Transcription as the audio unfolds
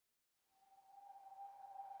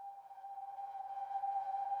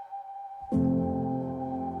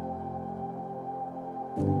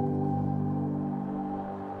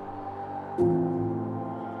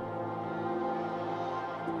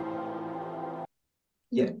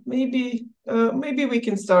Yeah, maybe we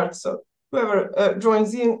can start. So whoever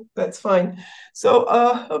joins in, that's fine. So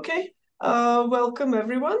okay, welcome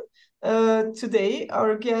everyone. Today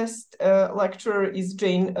our guest lecturer is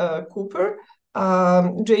Jane Cooper.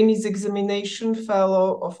 Jane is examination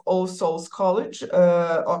fellow of All Souls College,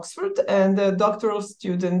 Oxford, and a doctoral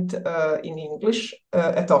student in English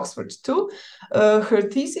at Oxford too. Her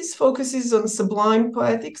thesis focuses on sublime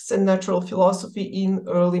poetics and natural philosophy in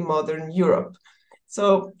early modern Europe.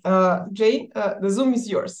 So, Jane, the Zoom is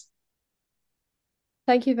yours.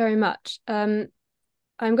 Thank you very much. I'm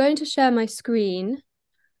going to share my screen,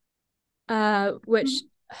 which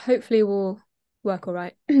hopefully will work all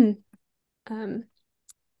right.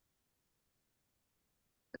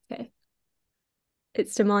 Okay.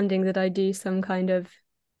 It's demanding that I do some kind of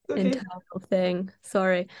Okay. internal thing.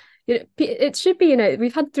 Sorry. It should be,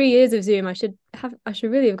 we've had 3 years of Zoom. I should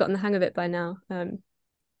really have gotten the hang of it by now.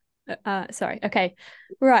 Sorry. Okay.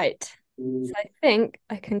 Right. So I think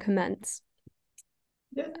I can commence.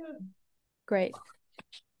 Yeah. Great.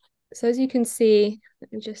 So as you can see,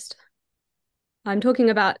 I'm talking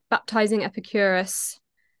about baptizing Epicurus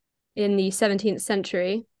in the 17th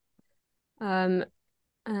century. And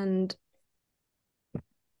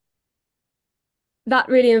that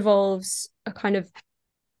really involves a kind of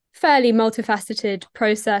fairly multifaceted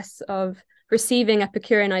process of receiving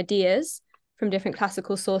Epicurean ideas from different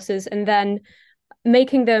classical sources and then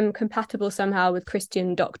making them compatible somehow with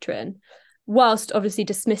Christian doctrine, whilst obviously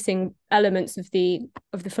dismissing elements of the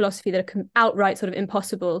philosophy that are outright sort of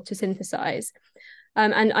impossible to synthesize.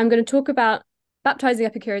 And I'm going to talk about baptizing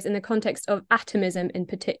Epicurus in the context of atomism in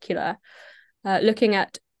particular, looking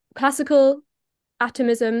at classical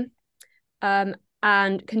atomism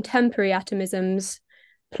and contemporary atomisms,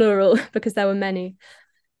 plural, because there were many.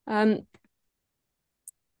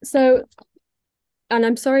 So, and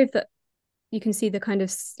I'm sorry that you can see the kind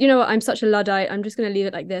of, I'm such a Luddite. I'm just going to leave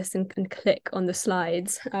it like this and click on the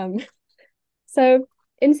slides. So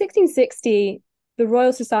in 1660, the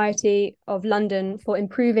Royal Society of London for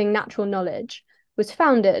Improving Natural Knowledge was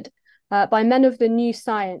founded by men of the New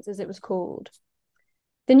Science, as it was called.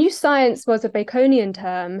 The New Science was a Baconian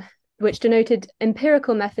term which denoted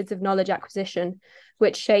empirical methods of knowledge acquisition,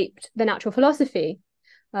 which shaped the natural philosophy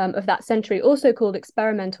of that century, also called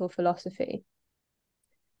experimental philosophy.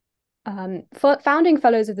 Founding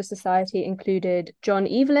fellows of the society included John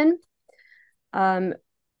Evelyn, and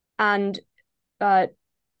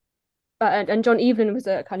John Evelyn was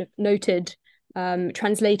a kind of noted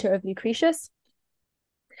translator of Lucretius.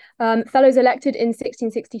 Fellows elected in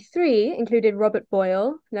 1663 included Robert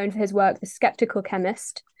Boyle, known for his work The Skeptical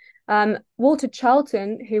Chemist, Walter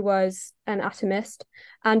Charleton, who was an atomist,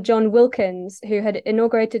 and John Wilkins, who had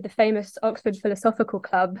inaugurated the famous Oxford Philosophical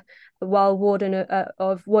Club while warden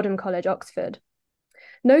of Wadham College, Oxford.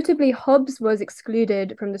 Notably, Hobbes was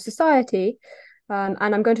excluded from the society, and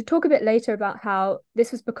I'm going to talk a bit later about how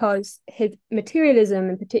this was because his materialism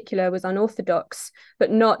in particular was unorthodox,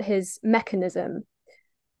 but not his mechanism.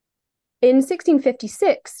 In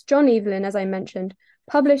 1656, John Evelyn, as I mentioned,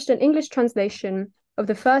 published an English translation of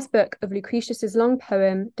the first book of Lucretius's long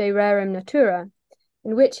poem De Rerum Natura,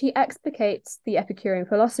 in which he explicates the Epicurean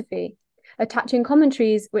philosophy, attaching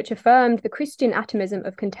commentaries which affirmed the Christian atomism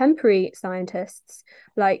of contemporary scientists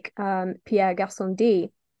like Pierre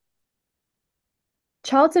Gassendi.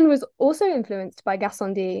 Charleton was also influenced by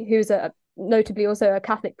Gassendi, who was notably also a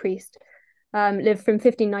Catholic priest, lived from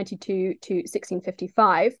 1592 to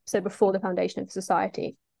 1655, so before the foundation of the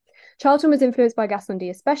society. Charleton was influenced by Gassendi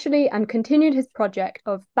especially and continued his project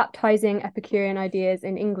of baptizing Epicurean ideas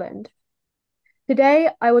in England. Today,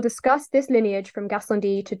 I will discuss this lineage from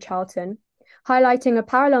Gassendi to Charleton, highlighting a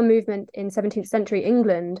parallel movement in 17th century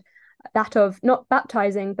England, that of not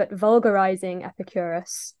baptizing but vulgarizing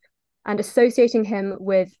Epicurus, and associating him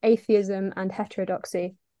with atheism and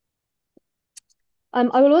heterodoxy.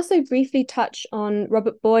 I will also briefly touch on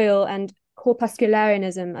Robert Boyle and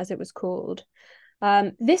corpuscularianism, as it was called.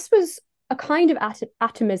 This was a kind of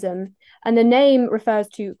atomism, and the name refers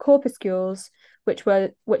to corpuscles, which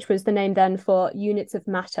was the name then for units of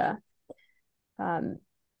matter.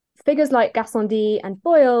 Figures like Gassendi and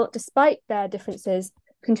Boyle, despite their differences,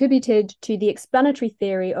 contributed to the explanatory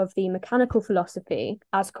theory of the mechanical philosophy,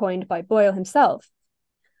 as coined by Boyle himself.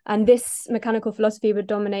 And this mechanical philosophy would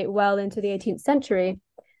dominate well into the 18th century,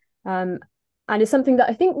 and is something that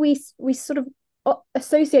I think we sort of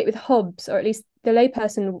associate with Hobbes, or at least the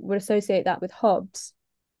layperson would associate that with Hobbes.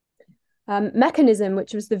 Mechanism,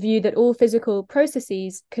 which was the view that all physical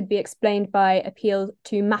processes could be explained by appeal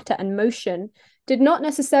to matter and motion, did not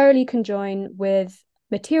necessarily conjoin with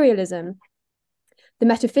materialism. the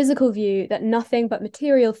metaphysical view that nothing but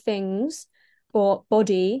material things, or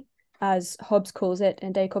body, as Hobbes calls it,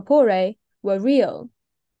 and de corpore, were real.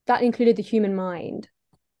 That included the human mind.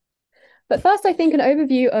 But first, I think an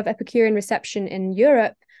overview of Epicurean reception in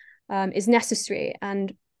Europe is necessary.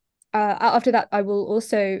 And after that, I will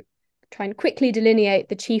also try and quickly delineate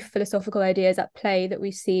the chief philosophical ideas at play that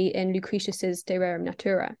we see in Lucretius's De Rerum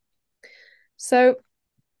Natura. So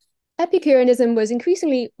Epicureanism was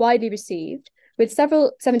increasingly widely received, with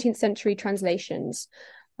several 17th century translations.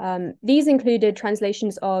 These included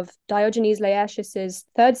translations of Diogenes Laertius's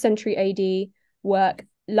 3rd century AD work,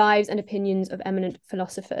 Lives and Opinions of Eminent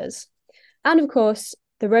Philosophers. And of course,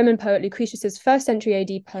 the Roman poet Lucretius's 1st century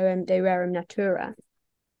AD poem De Rerum Natura.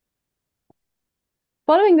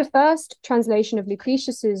 Following the first translation of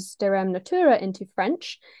Lucretius's De Rerum Natura into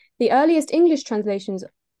French, the earliest English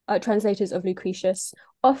translators of Lucretius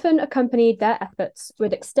often accompanied their efforts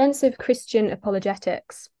with extensive Christian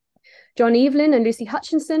apologetics. John Evelyn and Lucy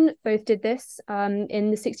Hutchinson both did this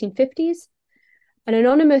in the 1650s. An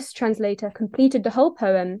anonymous translator completed the whole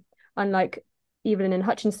poem, unlike Evelyn and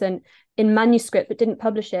Hutchinson, in manuscript but didn't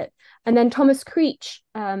publish it. And then Thomas Creech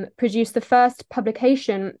produced the first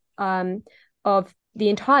publication of the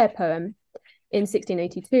entire poem in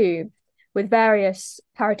 1682, with various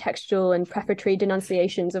paratextual and prefatory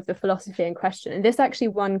denunciations of the philosophy in question. And this actually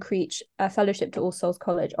won Creech a fellowship to All Souls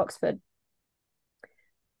College, Oxford.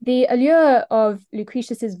 The allure of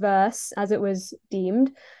Lucretius's verse, as it was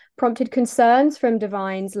deemed, prompted concerns from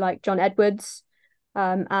divines like John Edwards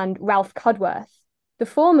and Ralph Cudworth. The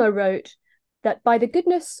former wrote that by the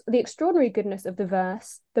extraordinary goodness of the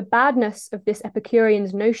verse, the badness of this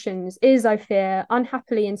Epicurean's notions is, I fear,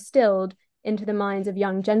 unhappily instilled into the minds of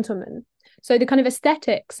young gentlemen. So the kind of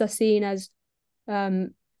aesthetics are seen as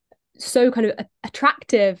so kind of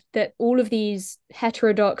attractive that all of these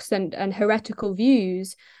heterodox and heretical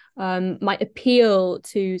views might appeal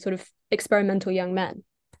to sort of experimental young men.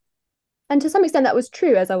 And to some extent that was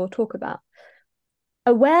true, as I will talk about.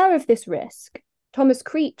 Aware of this risk, Thomas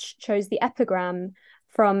Creech chose the epigram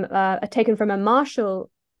from taken from a Martial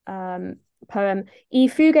poem, "I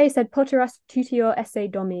fuge sed poteras tutior esse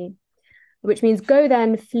domi," which means "go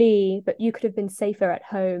then, flee, but you could have been safer at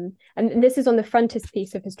home." And this is on the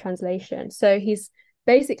frontispiece of his translation. So he's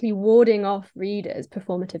basically warding off readers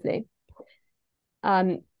performatively.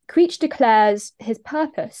 Creech declares his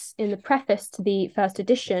purpose in the preface to the first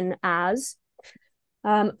edition as,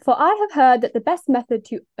 "For I have heard that the best method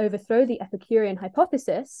to overthrow the Epicurean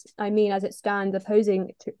hypothesis, I mean as it stands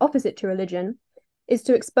opposite to religion, is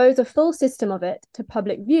to expose a full system of it to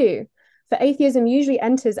public view. For atheism usually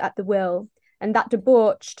enters at the will, and that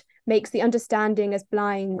debauched makes the understanding as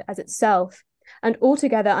blind as itself, and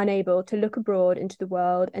altogether unable to look abroad into the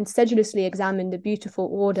world and sedulously examine the beautiful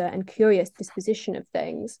order and curious disposition of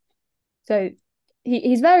things." So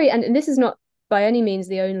he's very, and this is not by any means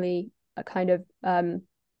the only kind of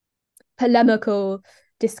polemical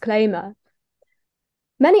disclaimer.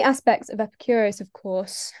 Many aspects of Epicurus, of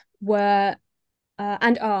course, were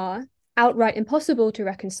and are outright impossible to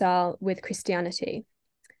reconcile with Christianity,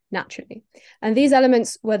 naturally. And these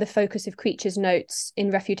elements were the focus of Creech's notes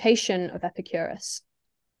in refutation of Epicurus.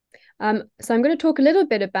 So I'm going to talk a little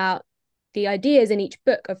bit about the ideas in each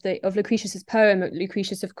book of Lucretius's poem.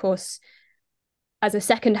 Lucretius, of course, as a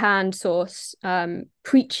second-hand source,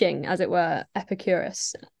 preaching, as it were,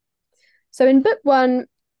 Epicurus. So in book one,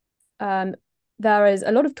 there is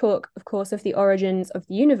a lot of talk, of course, of the origins of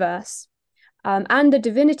the universe and the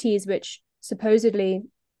divinities which supposedly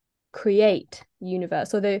create the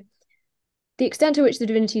universe, although the extent to which the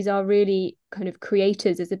divinities are really kind of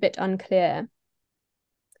creators is a bit unclear.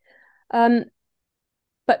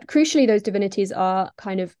 But crucially, those divinities are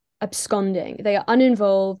kind of absconding. They are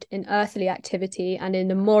uninvolved in earthly activity and in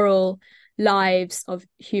the moral lives of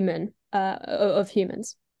humans.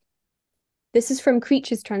 This is from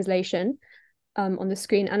Creech's translation on the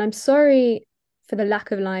screen, and I'm sorry for the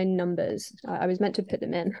lack of line numbers. I was meant to put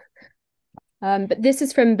them in. But this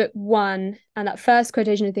is from book one, and that first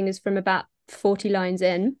quotation, I think, is from about 40 lines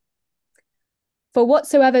in. "For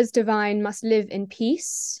whatsoever's divine must live in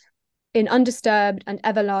peace, in undisturbed and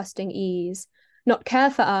everlasting ease, not care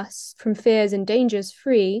for us, from fears and dangers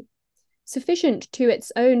free, sufficient to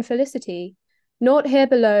its own felicity, naught here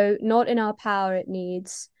below, naught in our power it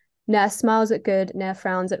needs, ne'er smiles at good, ne'er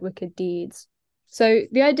frowns at wicked deeds." So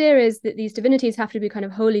the idea is that these divinities have to be kind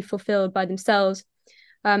of wholly fulfilled by themselves.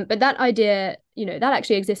 But that idea, that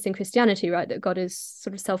actually exists in Christianity, right? That God is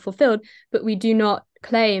sort of self-fulfilled, but we do not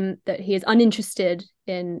claim that he is uninterested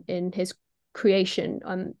in his creation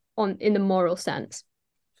in the moral sense.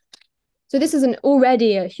 So this is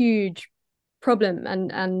already a huge problem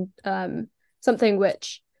and something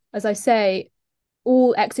which, as I say,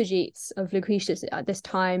 all exegetes of Lucretius at this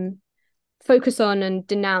time focus on and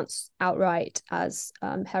denounce outright as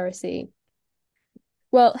heresy.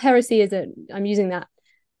 Well, heresy is I'm using that,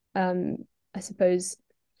 I suppose,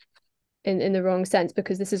 in the wrong sense,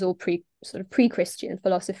 because this is all pre-Christian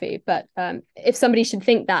philosophy. But if somebody should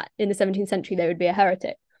think that in the 17th century, they would be a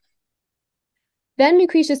heretic. Then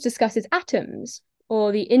Lucretius discusses atoms,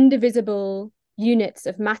 or the indivisible units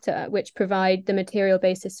of matter, which provide the material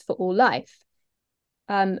basis for all life.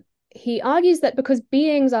 He argues that because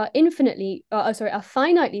beings are finitely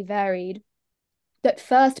varied, that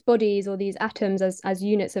first bodies, or these atoms as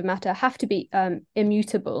units of matter, have to be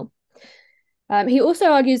immutable. He also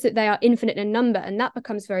argues that they are infinite in number, and that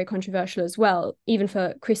becomes very controversial as well, even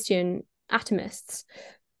for Christian atomists.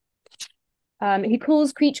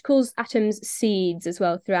 Creech calls atoms seeds as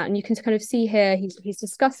well throughout, and you can kind of see here he's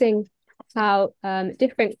discussing how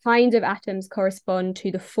different kinds of atoms correspond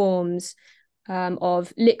to the forms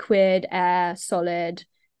of liquid, air, solid,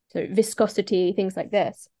 so viscosity, things like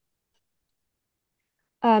this.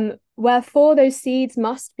 Wherefore those seeds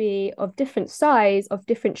must be of different size, of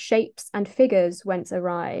different shapes and figures whence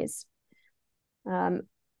arise. So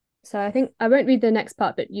I think I won't read the next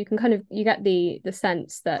part, but you get the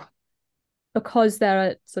sense that because there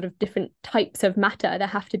are sort of different types of matter, there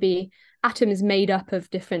have to be atoms made up of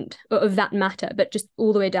that matter, but just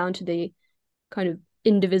all the way down to the kind of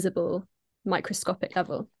indivisible microscopic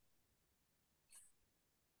level.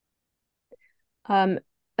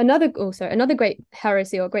 Another great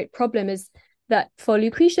heresy or great problem is that for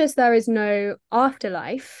Lucretius there is no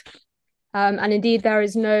afterlife, and indeed there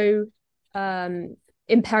is no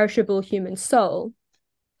imperishable human soul.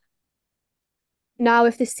 Now,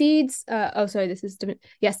 if the seeds,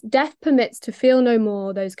 death permits to feel no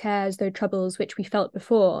more those cares, those troubles which we felt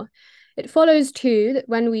before. It follows too that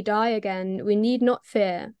when we die again, we need not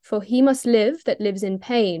fear, for he must live that lives in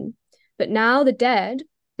pain. But now the dead,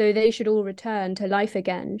 though they should all return to life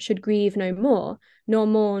again, should grieve no more, nor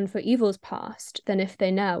mourn for evils past, than if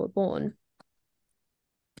they ne'er were born.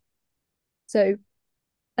 So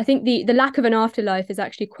I think the lack of an afterlife is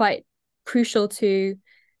actually quite crucial to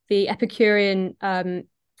the Epicurean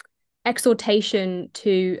exhortation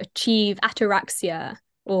to achieve ataraxia,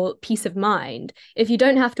 or peace of mind. If you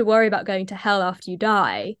don't have to worry about going to hell after you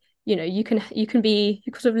die, you can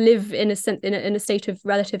sort of live in a state of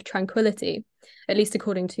relative tranquility, at least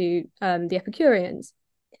according to the Epicureans.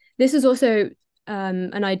 This is also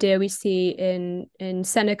an idea we see in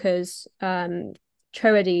Seneca's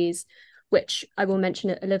Troades, which I will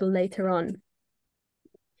mention a little later on.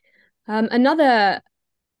 Another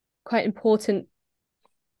quite important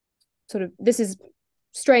this is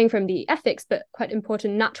straying from the ethics, but quite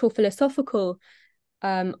important natural philosophical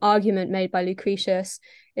argument made by Lucretius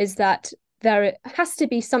is that there has to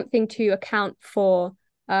be something to account for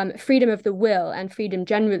freedom of the will and freedom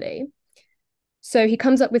generally. So he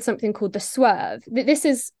comes up with something called the swerve. This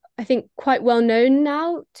is, I think, quite well known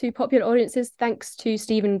now to popular audiences thanks to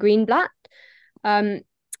Stephen Greenblatt. And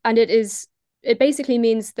it basically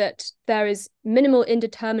means that there is minimal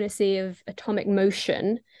indeterminacy of atomic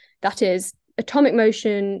motion. That is, atomic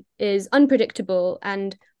motion is unpredictable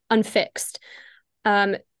and unfixed.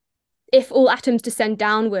 If all atoms descend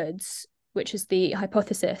downwards, which is the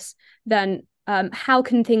hypothesis, then how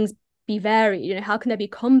can things be varied? How can there be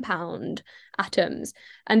compound atoms?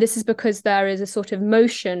 And this is because there is a sort of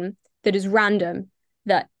motion that is random,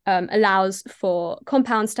 that allows for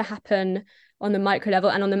compounds to happen on the micro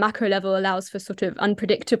level, and on the macro level allows for sort of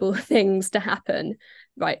unpredictable things to happen,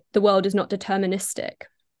 right? The world is not deterministic.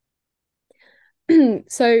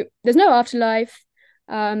 So there's no afterlife.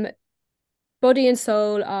 Body and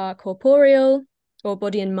soul are corporeal, or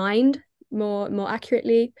body and mind, more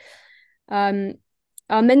accurately. Our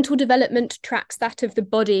mental development tracks that of the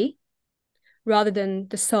body rather than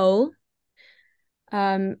the soul.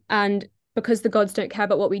 And because the gods don't care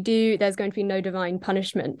about what we do, there's going to be no divine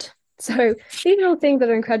punishment. So these are all things that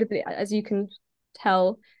are incredibly, as you can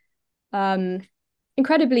tell,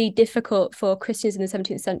 incredibly difficult for Christians in the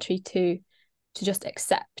 17th century to just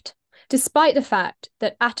accept, despite the fact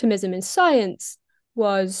that atomism in science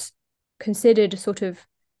was considered a sort of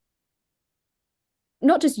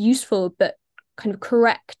not just useful, but kind of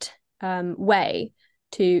correct way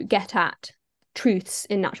to get at truths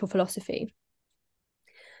in natural philosophy.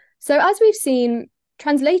 So as we've seen,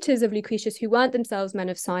 translators of Lucretius who weren't themselves men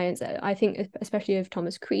of science, I think especially of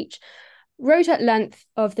Thomas Creech, wrote at length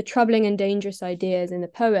of the troubling and dangerous ideas in the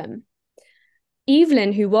poem.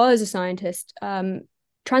 Evelyn, who was a scientist,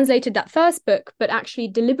 translated that first book, but actually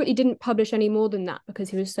deliberately didn't publish any more than that because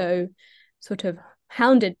he was so sort of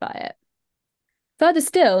hounded by it. Further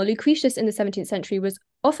still, Lucretius in the 17th century was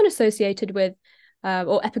often associated with,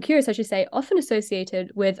 or Epicurus, I should say, often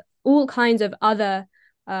associated with all kinds of other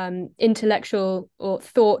intellectual or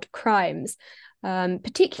thought crimes,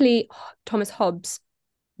 particularly Thomas Hobbes.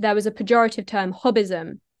 There was a pejorative term,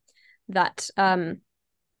 Hobbism, that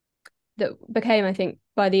became, I think,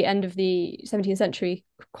 by the end of the 17th century,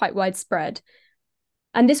 quite widespread.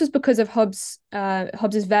 And this was because of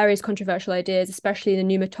Hobbes's various controversial ideas, especially the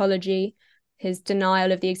pneumatology, his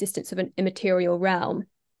denial of the existence of an immaterial realm.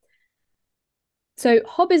 So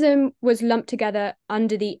Hobbism was lumped together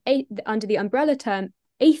under the umbrella term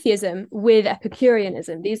atheism with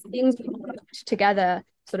Epicureanism. These things were lumped together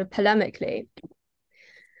sort of polemically.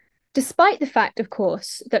 Despite the fact, of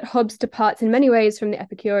course, that Hobbes departs in many ways from the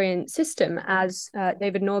Epicurean system, as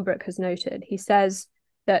David Norbrook has noted. He says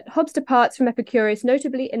that Hobbes departs from Epicurus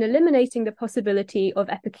notably in eliminating the possibility of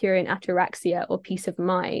Epicurean ataraxia or peace of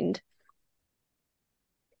mind.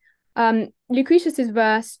 Lucretius's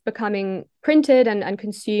verse becoming printed and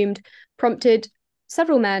consumed prompted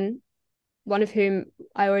several men, one of whom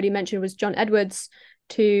I already mentioned was John Edwards,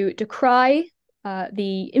 to decry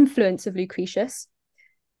the influence of Lucretius.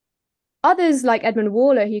 Others, like Edmund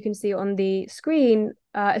Waller, who you can see on the screen,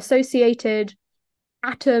 associated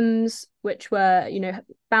atoms, which were,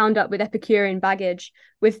 bound up with Epicurean baggage,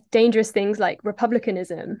 with dangerous things like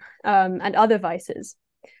republicanism and other vices.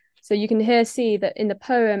 So you can here see that in the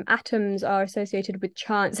poem, atoms are associated with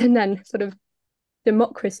chance and then sort of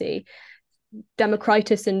democracy,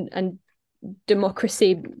 Democritus and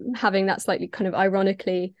democracy having that slightly kind of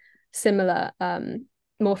ironically similar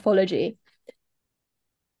morphology.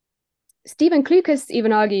 Stephen Klukas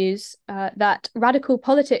even argues that radical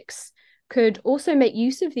politics could also make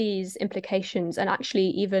use of these implications and actually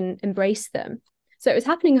even embrace them. So it was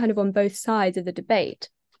happening kind of on both sides of the debate.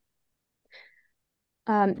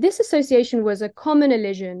 This association was a common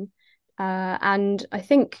elision and I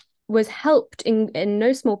think was helped in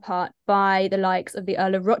no small part by the likes of the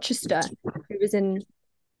Earl of Rochester, who was in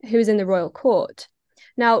the royal court.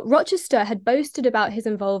 Now, Rochester had boasted about his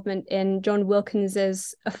involvement in John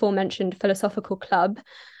Wilkins's aforementioned philosophical club,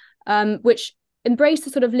 which embraced a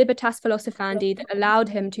sort of libertas philosophandi that allowed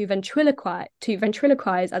him to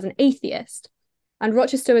ventriloquize as an atheist. And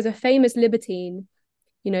Rochester was a famous libertine,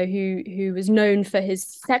 who was known for his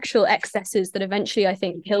sexual excesses that eventually, I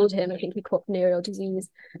think, killed him. I think he caught venereal disease.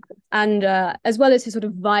 And as well as his sort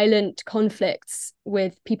of violent conflicts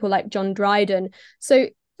with people like John Dryden. So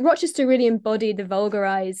Rochester really embodied the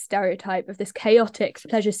vulgarised stereotype of this chaotic,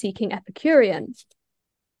 pleasure-seeking Epicurean.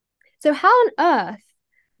 So how on earth,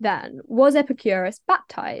 then, was Epicurus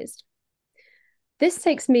baptised? This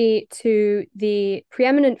takes me to the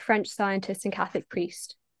preeminent French scientist and Catholic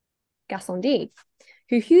priest, Gassendi,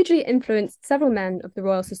 who hugely influenced several men of the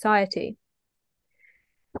Royal Society.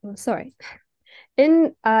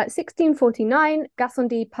 In 1649,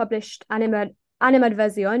 Gassendi published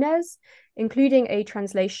Animadversiones, including a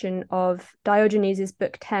translation of Diogenes'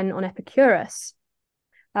 book 10 on Epicurus.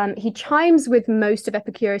 He chimes with most of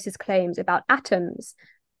Epicurus's claims about atoms,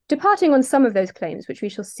 departing on some of those claims, which we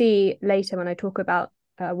shall see later when I talk about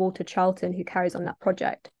Walter Charleton, who carries on that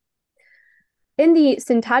project. In the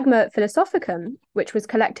Syntagma Philosophicum, which was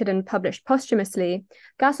collected and published posthumously,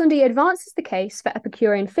 Gassendi advances the case for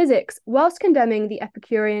Epicurean physics whilst condemning the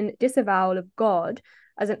Epicurean disavowal of God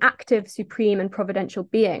as an active, supreme, and providential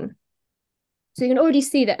being. So you can already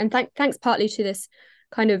see that, and thanks partly to this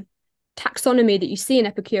kind of taxonomy that you see in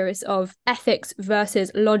Epicurus of ethics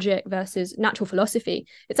versus logic versus natural philosophy,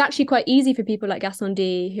 it's actually quite easy for people like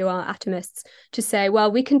Gassendi, who are atomists, to say,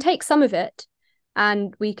 well, we can take some of it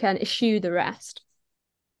and we can eschew the rest.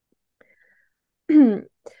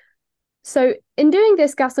 So in doing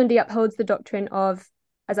this, Gassendi upholds the doctrine of,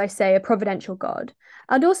 as I say, a providential God,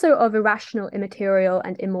 and also of a rational, immaterial,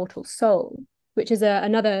 and immortal soul, which is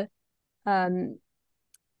another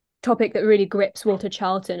topic that really grips Walter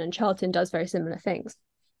Charleton, and Charleton does very similar things.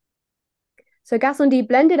 So Gassendi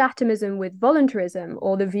blended atomism with voluntarism,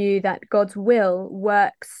 or the view that God's will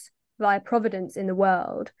works via providence in the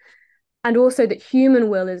world, and also that human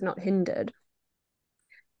will is not hindered.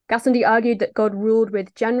 Gassendi argued that God ruled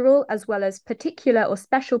with general as well as particular or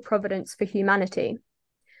special providence for humanity.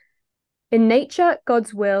 In nature,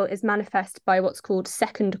 God's will is manifest by what's called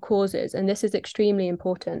second causes, and this is extremely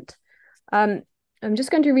important. I'm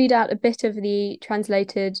just going to read out a bit of the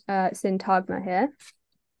translated syntagma here.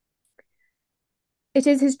 It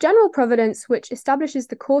is his general providence which establishes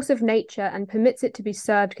the course of nature and permits it to be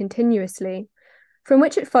served continuously, from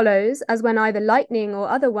which it follows, as when either lightning or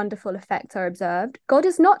other wonderful effects are observed, God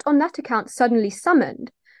is not on that account suddenly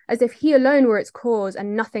summoned, as if he alone were its cause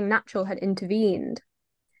and nothing natural had intervened.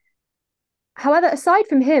 However, aside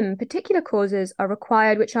from him, particular causes are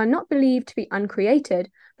required which are not believed to be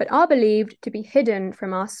uncreated, but are believed to be hidden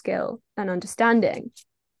from our skill and understanding.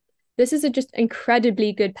 This is a just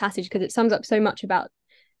incredibly good passage because it sums up so much about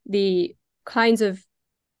the kinds of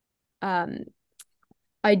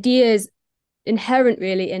ideas inherent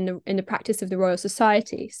really in the practice of the Royal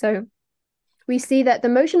Society. So we see that the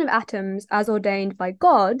motion of atoms as ordained by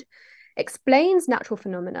God explains natural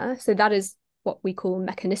phenomena. So that is what we call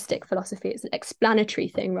mechanistic philosophy. It's an explanatory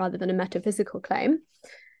thing rather than a metaphysical claim.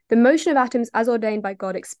 The motion of atoms as ordained by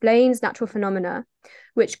God explains natural phenomena,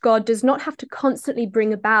 which God does not have to constantly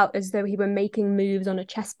bring about as though he were making moves on a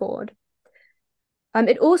chessboard.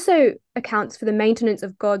 It also accounts for the maintenance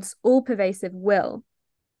of God's all-pervasive will.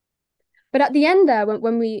 But at the end there,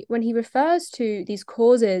 when he refers to these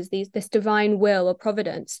causes, this divine will or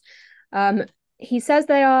providence, he says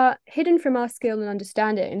they are hidden from our skill and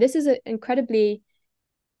understanding. And this is an incredibly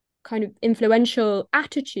kind of influential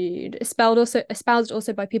attitude, espoused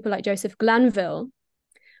also by people like Joseph Glanville,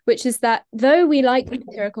 which is that though we like the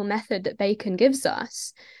empirical method that Bacon gives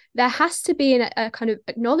us, there has to be a kind of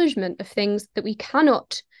acknowledgement of things that we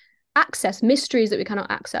cannot access, mysteries that we cannot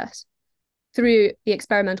access through the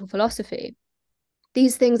experimental philosophy.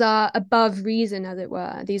 These things are above reason, as it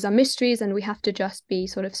were. These are mysteries, and we have to just be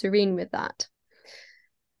sort of serene with that.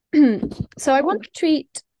 So I want to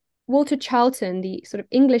treat Walter Charleton, the sort of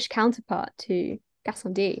English counterpart to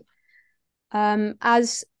Gassendi,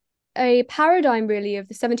 as a paradigm really of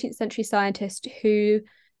the 17th century scientist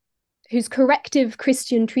whose corrective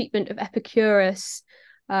Christian treatment of Epicurus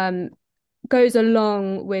goes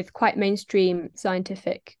along with quite mainstream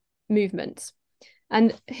scientific movements.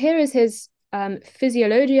 And here is his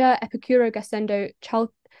Physiologia Epicuro Gassendo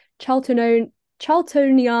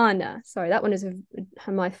Charltoniana. Sorry, that one is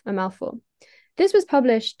a mouthful. This was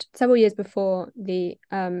published several years before the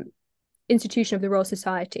institution of the Royal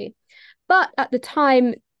Society. But at the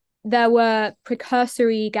time, there were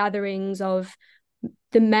precursory gatherings of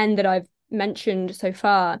the men that I've mentioned so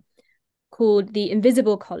far called the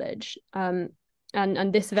Invisible College. And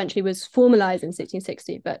this eventually was formalized in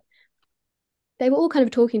 1660, but they were all kind of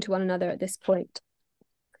talking to one another at this point.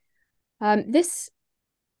 This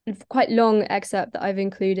quite long excerpt that I've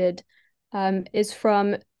included is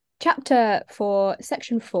from chapter 4,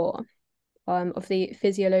 section 4 of the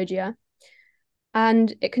Physiologia.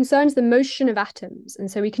 And it concerns the motion of atoms.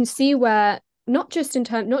 And so we can see where not just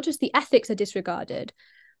the ethics are disregarded,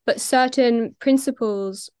 but certain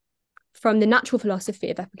principles from the natural philosophy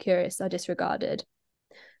of Epicurus are disregarded.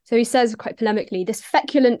 So he says quite polemically, this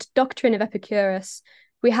feculent doctrine of Epicurus,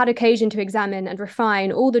 we had occasion to examine and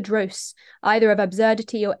refine all the dross, either of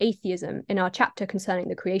absurdity or atheism, in our chapter concerning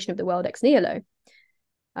the creation of the world ex nihilo,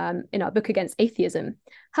 in our book against atheism.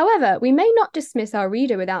 However, we may not dismiss our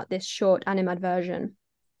reader without this short animadversion.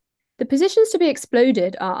 The positions to be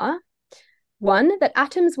exploded are: 1, that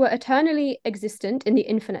atoms were eternally existent in the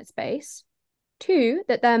infinite space; 2,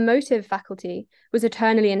 that their motive faculty was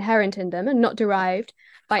eternally inherent in them and not derived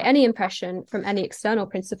by any impression from any external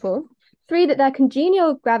principle; 3, that their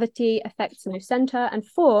congenial gravity affects no center; and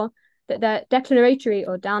 4, that their declinatory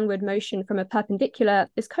or downward motion from a perpendicular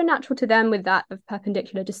is connatural to them with that of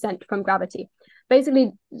perpendicular descent from gravity.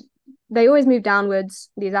 Basically, they always move downwards,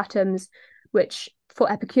 these atoms, which for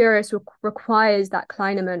Epicurus requires that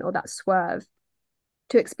klinement or that swerve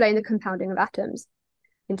to explain the compounding of atoms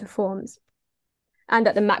into forms. And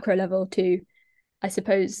at the macro level to, I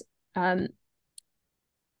suppose, to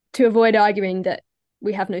avoid arguing that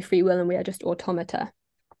we have no free will and we are just automata.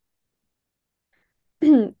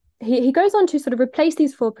 He goes on to sort of replace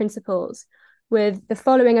these 4 principles with the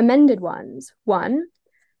following amended ones. 1,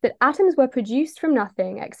 that atoms were produced from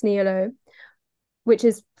nothing ex nihilo, which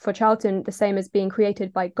is for Charleton the same as being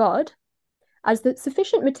created by God, as the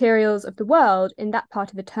sufficient materials of the world in that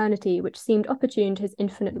part of eternity which seemed opportune to his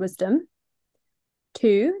infinite wisdom.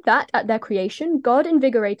 2, that at their creation, God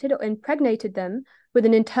invigorated or impregnated them with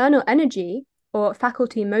an internal energy or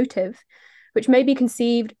faculty motive, which may be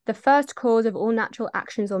conceived the first cause of all natural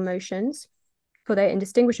actions or motions, for they are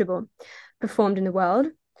indistinguishable, performed in the world.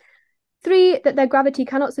 3, that their gravity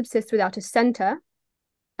cannot subsist without a centre.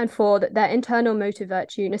 And 4, that their internal motive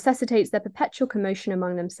virtue necessitates their perpetual commotion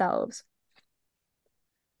among themselves.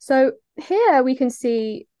 So here we can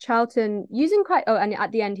see Charleton using and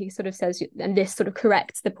at the end he sort of says, and this sort of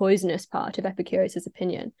corrects the poisonous part of Epicurus's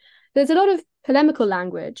opinion. There's a lot of polemical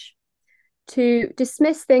language to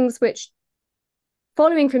dismiss things which,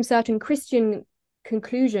 following from certain Christian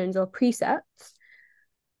conclusions or precepts,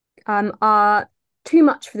 are too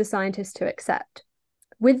much for the scientist to accept.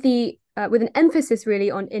 with an emphasis really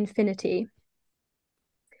on infinity.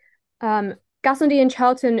 Gassendi and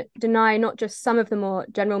Charleton deny not just some of the more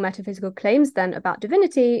general metaphysical claims then about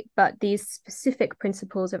divinity, but these specific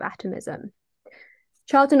principles of atomism.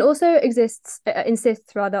 Charleton also insists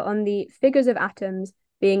on the figures of atoms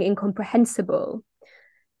being incomprehensible.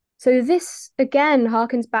 So this again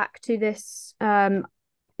harkens back to this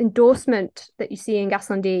endorsement that you see in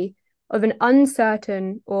Gassendi of an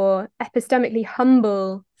uncertain or epistemically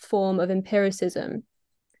humble form of empiricism.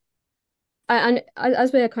 And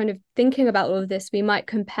as we're kind of thinking about all of this, we might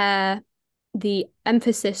compare the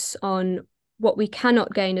emphasis on what we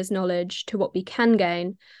cannot gain as knowledge to what we can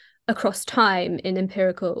gain across time in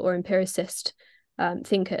empirical or empiricist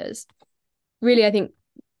thinkers. Really, I think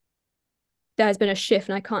there's been a shift,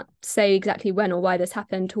 and I can't say exactly when or why this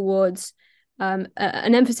happened, towards an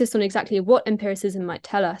emphasis on exactly what empiricism might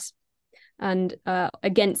tell us and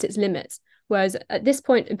against its limits. Whereas at this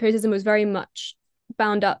point, empiricism was very much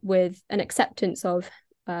bound up with an acceptance of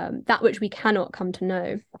that which we cannot come to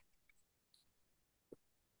know.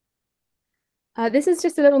 This is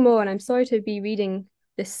just a little more, and I'm sorry to be reading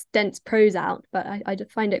this dense prose out, but I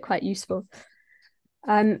find it quite useful.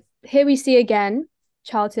 Here we see again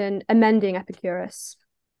Charleton amending Epicurus.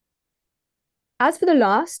 As for the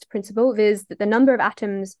last principle, viz. That the number of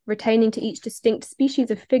atoms retaining to each distinct species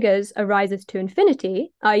of figures arises to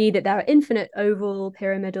infinity, i.e. that there are infinite oval,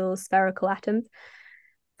 pyramidal, spherical atoms,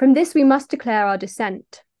 from this we must declare our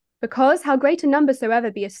dissent, because how great a number soever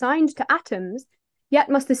be assigned to atoms, yet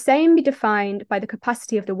must the same be defined by the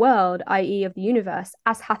capacity of the world, i.e. of the universe,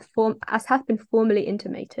 as hath been formerly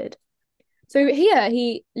intimated. So here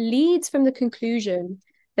he leads from the conclusion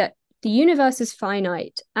that the universe is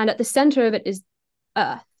finite, and at the center of it is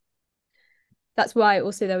Earth. That's why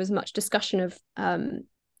also there was much discussion of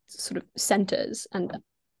sort of centers and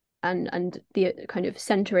the kind of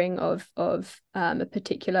centering of a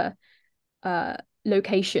particular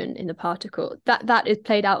location in the particle. That is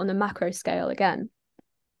played out on the macro scale again.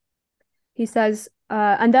 He says,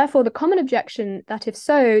 and therefore the common objection that if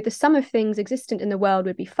so, the sum of things existent in the world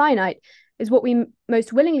would be finite, is what we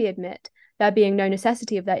most willingly admit, there being no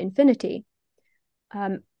necessity of their infinity.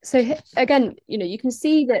 So again, you can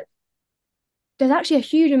see that there's actually a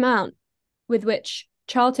huge amount with which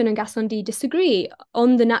Charleton and Gassendi disagree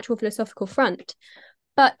on the natural philosophical front.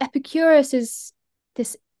 But Epicurus is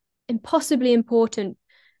this impossibly important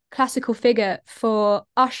classical figure for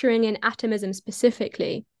ushering in atomism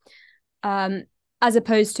specifically, as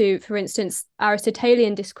opposed to, for instance,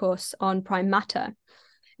 Aristotelian discourse on prime matter.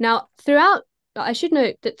 Now, I should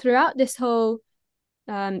note that throughout this whole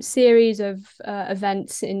series of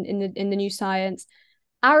events in the new science,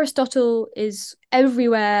 Aristotle is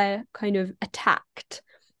everywhere kind of attacked.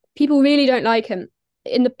 People really don't like him.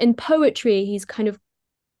 In poetry, he's kind of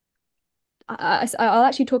I'll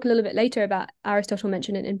actually talk a little bit later about Aristotle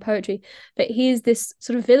mentioned in poetry, but he's this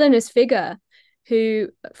sort of villainous figure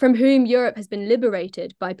from whom Europe has been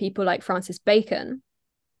liberated by people like Francis Bacon.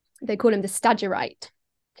 They call him the Stagirite.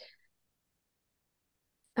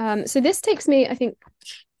 So this takes me, I think,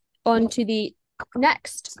 on to the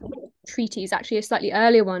next treatise, actually a slightly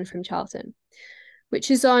earlier one from Charleton, which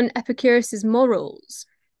is on Epicurus's Morals.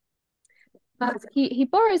 He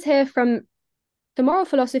borrows here from the moral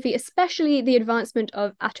philosophy, especially the advancement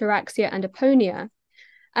of ataraxia and aponia,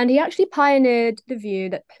 and he actually pioneered the view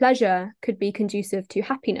that pleasure could be conducive to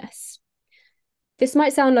happiness. This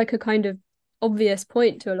might sound like a kind of obvious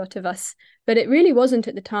point to a lot of us, but it really wasn't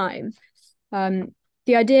at the time.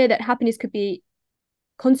 The idea that happiness could be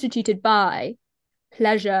constituted by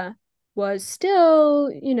pleasure was still,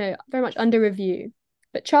 very much under review.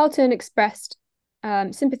 But Charleton expressed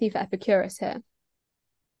sympathy for Epicurus here.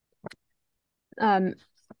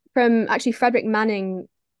 From actually Frederick Manning,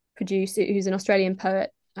 who's an Australian poet,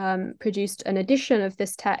 produced an edition of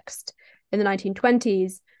this text in the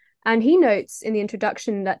 1920s. And he notes in the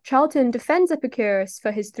introduction that Charleton defends Epicurus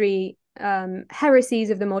for his three heresies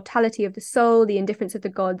of the mortality of the soul, the indifference of the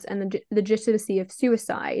gods, and the legitimacy of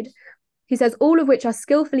suicide. He says all of which are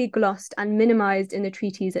skillfully glossed and minimized in the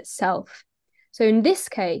treatise itself. So in this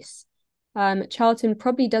case, Charleton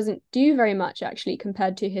probably doesn't do very much, actually,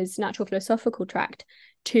 compared to his natural philosophical tract,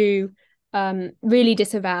 to really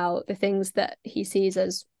disavow the things that he sees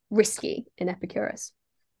as risky in Epicurus.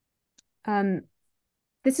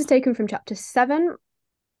 This is taken from chapter 7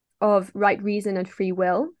 of Right Reason and Free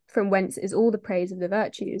Will, from whence is all the praise of the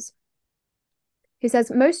virtues. He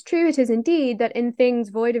says, most true it is indeed that in things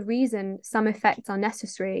void of reason some effects are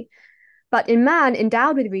necessary, but in man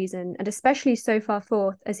endowed with reason, and especially so far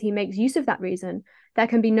forth as he makes use of that reason, there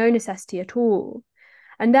can be no necessity at all.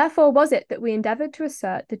 And therefore was it that we endeavoured to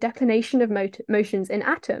assert the declination of motions in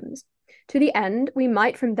atoms, to the end we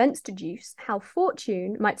might from thence deduce how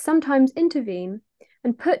fortune might sometimes intervene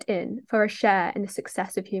and put in for a share in the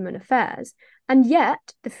success of human affairs, and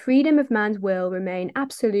yet the freedom of man's will remain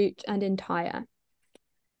absolute and entire.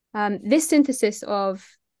 This synthesis of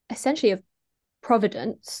essentially of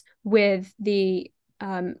providence with the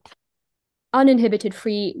uninhibited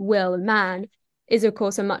free will of man is, of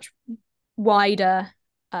course, a much wider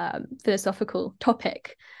philosophical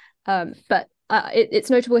topic. But it's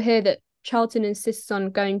notable here that Charleton insists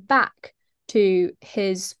on going back to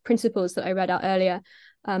his principles that I read out earlier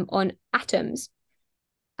on atoms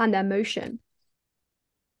and their motion.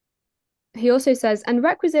 He also says, and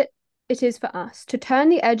requisite it is for us to turn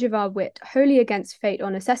the edge of our wit wholly against fate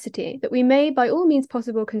or necessity, that we may by all means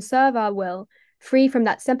possible conserve our will free from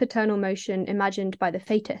that sempiternal motion imagined by the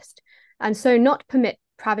fatist, and so not permit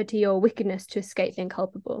pravity or wickedness to escape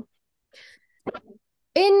inculpable.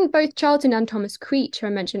 In both Charleton and Thomas Creech, who I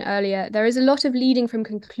mentioned earlier, there is a lot of leading from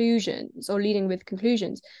conclusions or leading with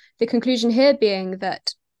conclusions. The conclusion here being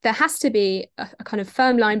that there has to be a kind of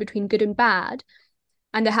firm line between good and bad,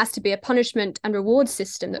 and there has to be a punishment and reward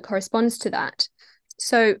system that corresponds to that.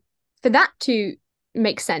 So for that to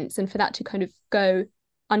make sense and for that to kind of go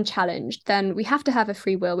unchallenged, then we have to have a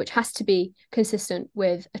free will, which has to be consistent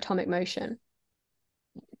with atomic motion.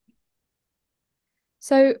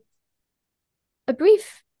 So a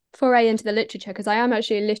brief foray into the literature, because I am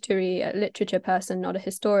actually a literature person, not a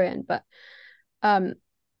historian, but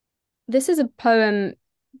this is a poem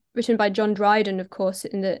written by John Dryden, of course,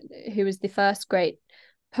 who was the first great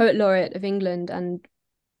poet laureate of England and,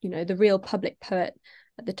 you know, the real public poet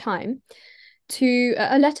at the time, to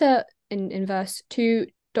a letter in verse to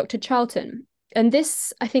Dr. Charleton. And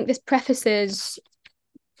this, I think this prefaces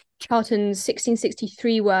Charleton's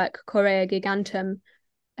 1663 work, Chorea Gigantum,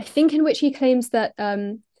 I think, in which he claims that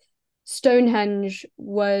Stonehenge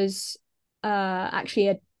was actually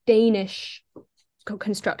a Danish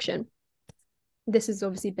construction. This has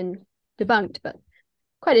obviously been debunked, but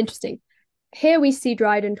quite interesting. Here we see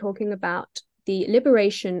Dryden talking about the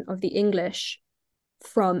liberation of the English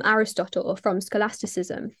from Aristotle or from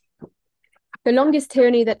scholasticism. The longest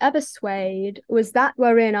tyranny that ever swayed was that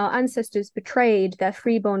wherein our ancestors betrayed their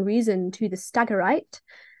freeborn reason to the Stagyrite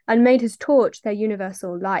and made his torch their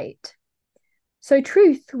universal light. So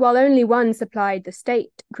truth, while only one supplied the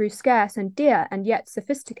state, grew scarce and dear and yet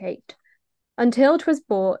sophisticate, until 'twas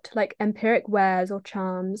bought like empiric wares or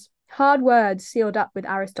charms, hard words sealed up with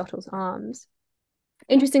Aristotle's arms.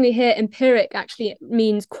 Interestingly here, empiric actually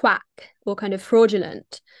means quack or kind of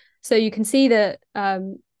fraudulent. So you can see the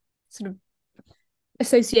sort of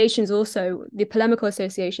associations also, the polemical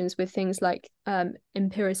associations with things like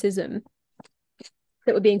empiricism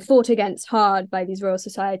that were being fought against hard by these Royal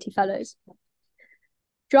Society fellows.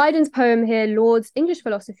 Dryden's poem here lauds English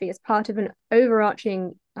philosophy as part of an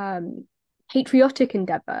overarching patriotic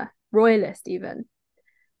endeavour, royalist even,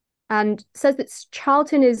 and says that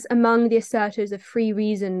Charleton is among the assertors of free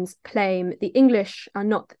reason's claim the English are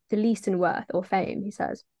not the least in worth or fame, he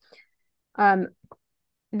says.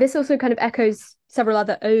 This also kind of echoes several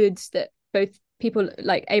other odes that both people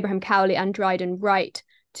like Abraham Cowley and Dryden write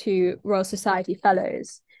to Royal Society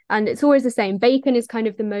fellows. And it's always the same. Bacon is kind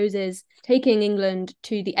of the Moses taking England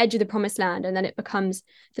to the edge of the promised land, and then it becomes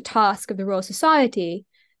the task of the Royal Society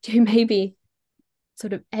to maybe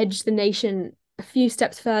sort of edge the nation a few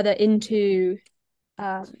steps further into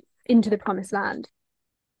the promised land.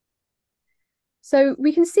 So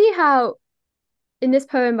we can see how in this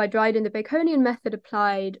poem by Dryden, the Baconian method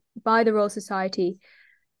applied by the Royal Society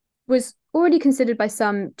was already considered by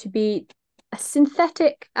some to be a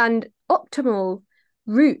synthetic and optimal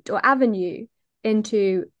route or avenue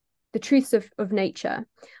into the truths of nature,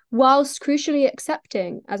 whilst crucially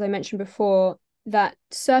accepting, as I mentioned before, that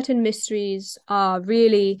certain mysteries are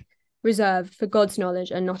really reserved for God's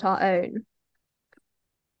knowledge and not our own.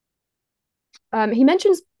 He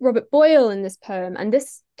mentions Robert Boyle in this poem, and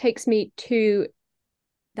this takes me to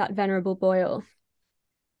that venerable Boyle.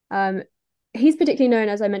 He's particularly known,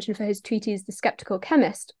 as I mentioned, for his treatise, The Sceptical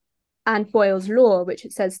Chemist, and Boyle's law, which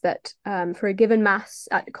it says that for a given mass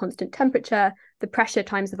at a constant temperature, the pressure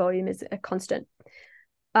times the volume is a constant.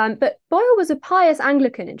 But Boyle was a pious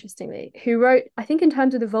Anglican, interestingly, who wrote, I think in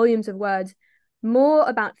terms of the volumes of words, more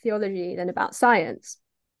about theology than about science.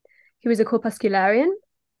 He was a corpuscularian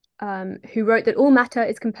who wrote that all matter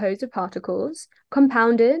is composed of particles,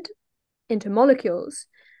 compounded into molecules,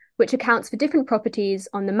 which accounts for different properties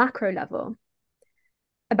on the macro level,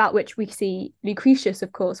 about which we see Lucretius,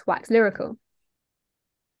 of course, wax lyrical.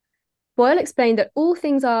 Boyle explained that all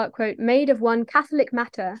things are, quote, made of one Catholic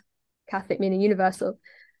matter, Catholic meaning universal,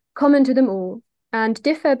 common to them all, and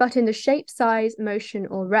differ but in the shape, size, motion,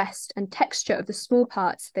 or rest and texture of the small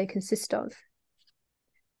parts they consist of.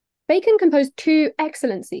 Bacon composed two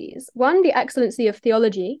excellencies. One, the excellency of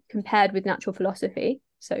theology compared with natural philosophy,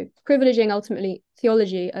 so privileging ultimately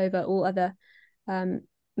theology over all other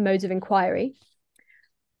modes of inquiry.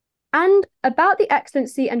 And about the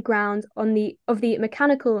excellency and grounds of the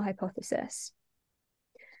mechanical hypothesis.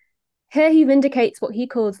 Here he vindicates what he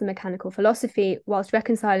calls the mechanical philosophy whilst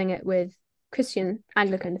reconciling it with Christian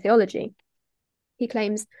Anglican theology. He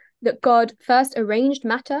claims that God first arranged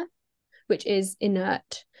matter, which is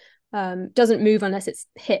inert, doesn't move unless it's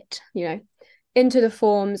hit, into the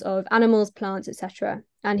forms of animals, plants, etc.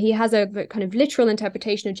 And he has a kind of literal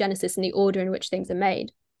interpretation of Genesis and the order in which things are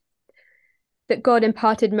made. That God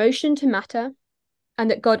imparted motion to matter, and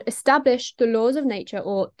that God established the laws of nature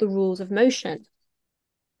or the rules of motion.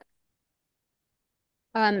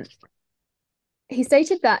 Boyle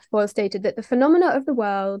stated that the phenomena of the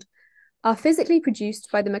world are physically produced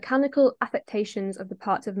by the mechanical affectations of the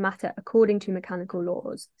parts of matter according to mechanical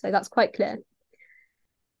laws. So that's quite clear.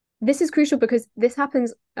 This is crucial because this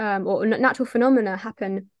happens, or natural phenomena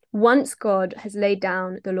happen once God has laid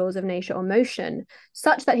down the laws of nature or motion,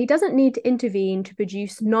 such that he doesn't need to intervene to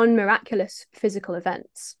produce non-miraculous physical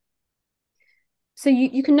events. So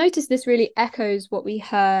you can notice this really echoes what we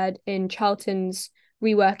heard in Charleton's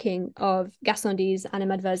reworking of Gassendi's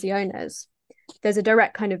Animadversiones. There's a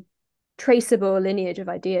direct kind of traceable lineage of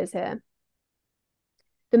ideas here.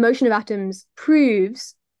 The motion of atoms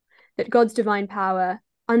proves that God's divine power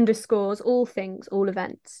underscores all things, all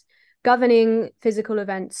events, governing physical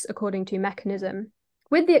events according to mechanism,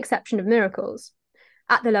 with the exception of miracles,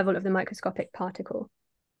 at the level of the microscopic particle.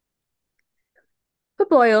 For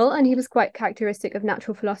Boyle, and he was quite characteristic of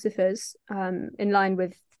natural philosophers, in line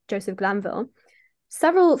with Joseph Glanville,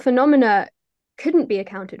 several phenomena couldn't be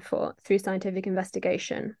accounted for through scientific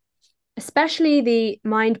investigation, especially the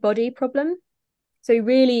mind-body problem. So he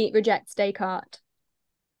really rejects Descartes.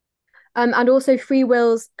 And also free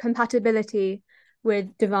will's compatibility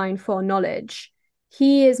with divine foreknowledge.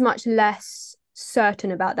 He is much less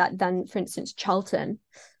certain about that than, for instance, Charleton.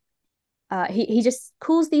 He just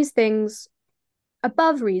calls these things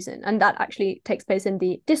above reason, and that actually takes place in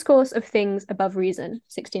the Discourse of Things Above Reason,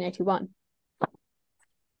 1681.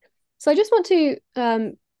 So I just want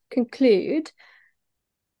to conclude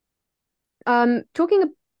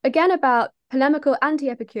talking again about polemical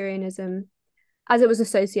anti-Epicureanism as it was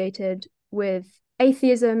associated with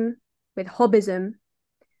atheism, with Hobbesism,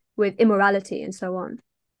 with immorality, and so on.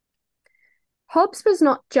 Hobbes was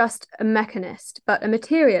not just a mechanist, but a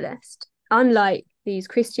materialist, unlike these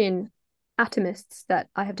Christian atomists that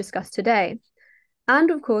I have discussed today,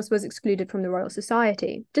 and of course was excluded from the Royal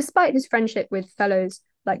Society, despite his friendship with fellows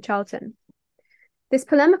like Charleton. This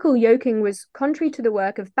polemical yoking was contrary to the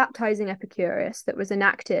work of Baptising Epicurus that was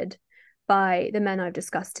enacted by the men I've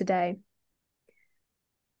discussed today.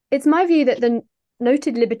 It's my view that the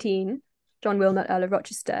noted libertine, John Wilmot, Earl of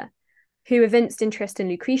Rochester, who evinced interest in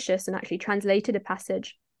Lucretius and actually translated a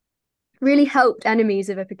passage, really helped enemies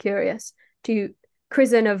of Epicurus to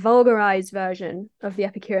christen a vulgarised version of the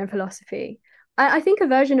Epicurean philosophy. I think a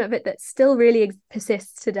version of it that still really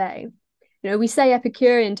persists today. We say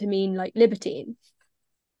Epicurean to mean like libertine.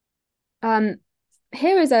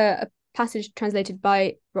 Here is a passage translated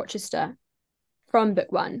by Rochester from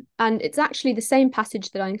Book 1, and it's actually the same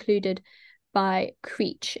passage that I included by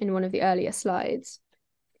Creech in one of the earlier slides.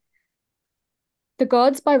 The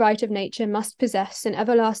gods by right of nature must possess an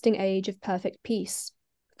everlasting age of perfect peace,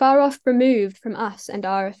 far off removed from us and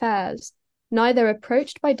our affairs, neither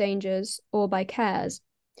approached by dangers or by cares,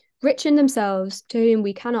 rich in themselves to whom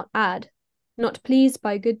we cannot add, not pleased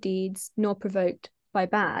by good deeds, nor provoked by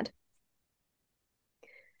bad.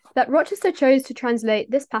 That Rochester chose to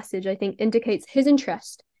translate this passage, I think, indicates his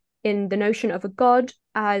interest in the notion of a god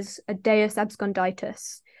as a deus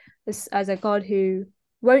absconditus, as a god who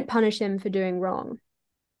won't punish him for doing wrong.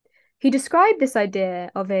 He described this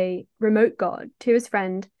idea of a remote god to his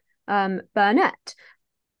friend Burnet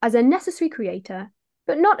as a necessary creator,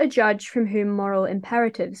 but not a judge from whom moral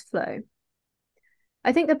imperatives flow.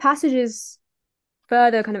 I think the passage's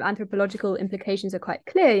further kind of anthropological implications are quite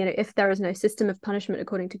clear. If there is no system of punishment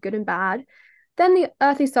according to good and bad, then the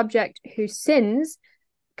earthly subject who sins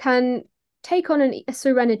can take on a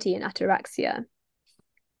serenity in ataraxia.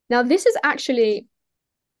 Now, this is actually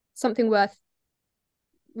something worth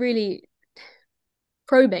really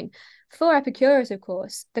probing. For Epicurus, of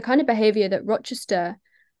course, the kind of behavior that Rochester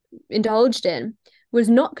indulged in was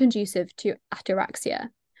not conducive to ataraxia.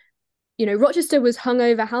 Rochester was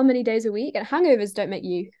hungover how many days a week? And hangovers don't make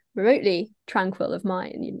you remotely tranquil of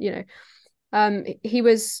mind. He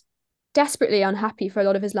was desperately unhappy for a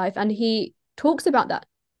lot of his life, and he talks about that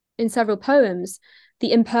in several poems.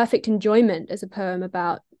 The Imperfect Enjoyment is a poem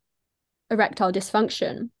about erectile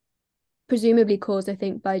dysfunction, presumably caused, I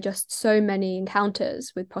think, by just so many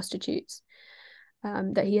encounters with prostitutes,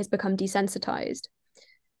 that he has become desensitized.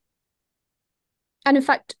 And in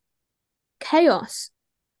fact, chaos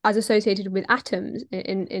as associated with atoms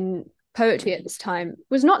in poetry at this time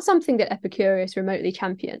was not something that Epicurus remotely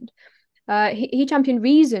championed. He championed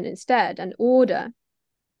reason instead and order.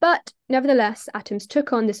 But nevertheless, atoms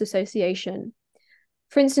took on this association.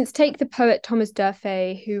 For instance, take the poet Thomas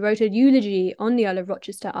D'Urfey, who wrote a eulogy on the Earl of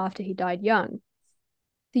Rochester after he died young.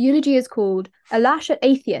 The eulogy is called A Lash at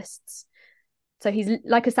Atheists. So he's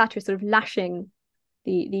like a satirist, sort of lashing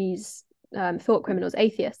these thought criminals,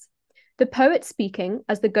 atheists. The poet, speaking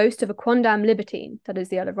as the ghost of a quondam libertine, that is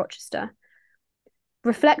the Earl of Rochester,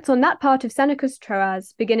 reflects on that part of Seneca's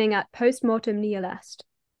Troas beginning at post mortem nihil est.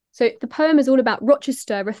 So the poem is all about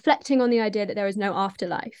Rochester reflecting on the idea that there is no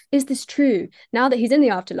afterlife. Is this true? Now that he's in the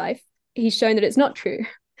afterlife, he's shown that it's not true.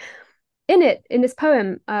 In this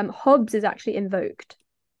poem, Hobbes is actually invoked,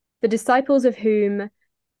 the disciples of whom,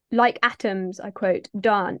 like atoms, I quote,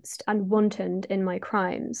 danced and wantoned in my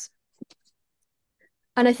crimes.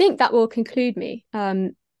 And I think that will conclude me.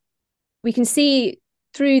 We can see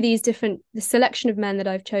through the selection of men that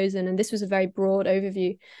I've chosen, and this was a very broad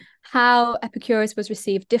overview, how Epicurus was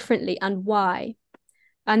received differently and why.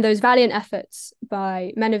 And those valiant efforts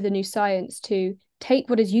by men of the new science to take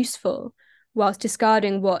what is useful whilst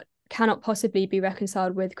discarding what cannot possibly be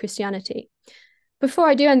reconciled with Christianity. Before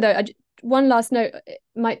I do end, though, one last note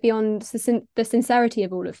might be on the sincerity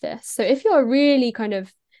of all of this. So if you're really kind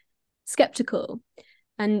of skeptical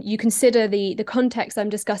and you consider the context I'm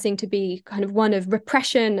discussing to be kind of one of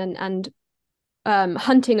repression and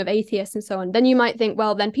hunting of atheists and so on, then you might think,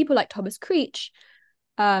 well, then people like Thomas Creech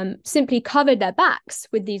simply covered their backs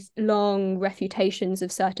with these long refutations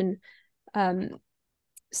of certain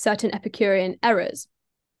Epicurean errors.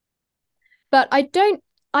 But I don't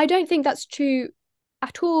think that's true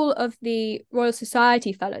at all of the Royal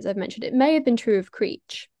Society fellows I've mentioned. It may have been true of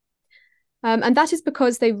Creech. And that is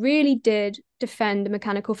because they really did defend the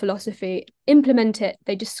mechanical philosophy, implement it.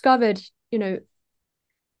 They discovered,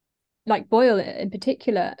 like Boyle in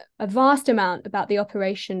particular, a vast amount about the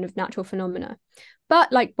operation of natural phenomena.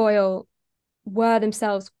 But like Boyle, were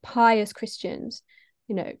themselves pious Christians.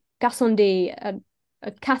 Gassendi,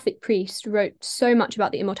 a Catholic priest, wrote so much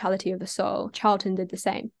about the immortality of the soul. Charleton did the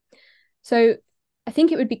same. So I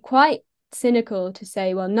think it would be quite cynical to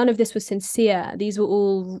say, well, none of this was sincere. These were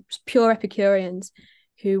all pure Epicureans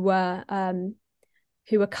who were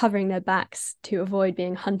covering their backs to avoid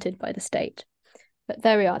being hunted by the state. But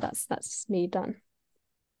there we are. That's me done.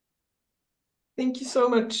 Thank you so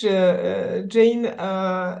much, Jane,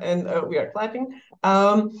 and we are clapping.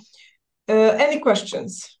 Any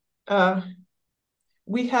questions?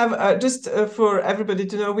 We have, just for everybody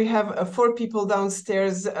to know, we have 4 people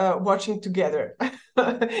downstairs watching together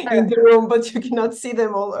in the room, but you cannot see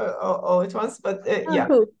them all at once. But yeah,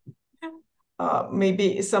 cool.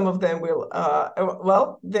 Maybe some of them will.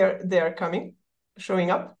 Well, they're coming,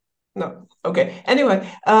 showing up. No, okay. Anyway,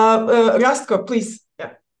 Rastko, please.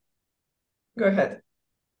 Yeah, go ahead.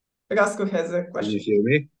 Rastko has a question. Can you hear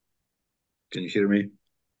me? Can you hear me?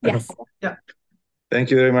 Yes. Yeah. Thank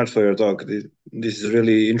you very much for your talk. This is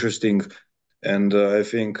really interesting, and I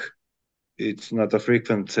think it's not a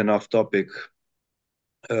frequent enough topic.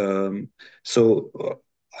 So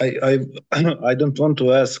I I don't want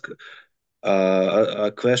to ask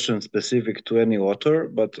a question specific to any author,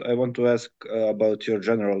 but I want to ask about your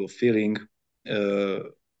general feeling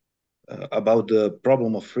about the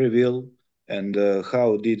problem of free will, and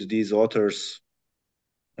how did these authors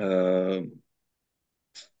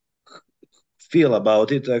feel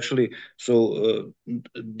about it actually. So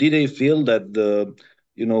did they feel that the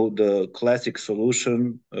classic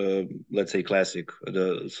solution, let's say classic,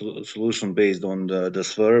 the solution based on the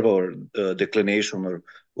swerve or declination or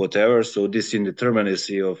whatever, so this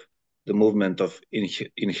indeterminacy of the movement of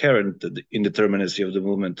inherent indeterminacy of the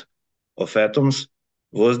movement of atoms,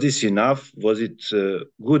 was this enough? Was it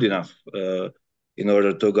good enough in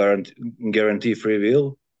order to guarantee free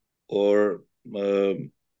will? Or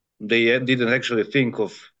they didn't actually think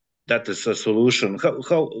of that as a solution?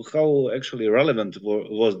 How actually relevant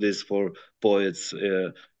was this for poets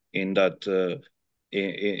in that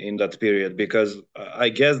period? Because I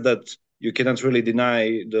guess that you cannot really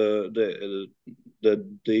deny the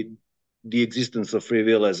the existence of free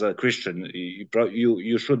will as a Christian.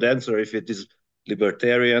 You should answer if it is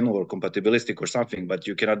libertarian or compatibilistic or something, but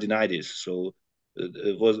you cannot deny this. So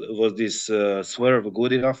was this swerve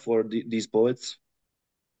good enough for these poets?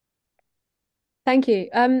 Thank you.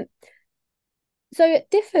 So it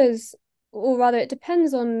differs, or rather, it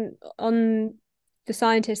depends on the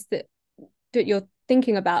scientist that you're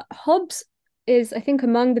thinking about. Hobbes is, I think,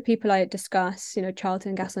 among the people I discuss,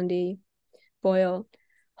 Charleton, Gassendi, Boyle.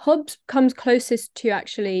 Hobbes comes closest to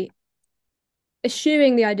actually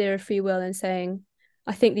eschewing the idea of free will and saying,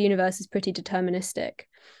 I think the universe is pretty deterministic.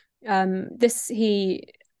 This he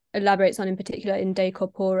elaborates on in particular in De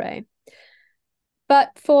Corpore. But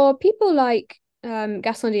for people like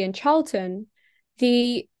Gassendi and Charleton,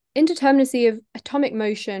 the indeterminacy of atomic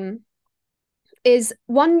motion is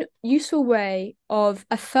one useful way of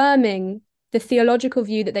affirming the theological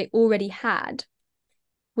view that they already had,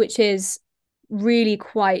 which is really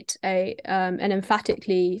quite an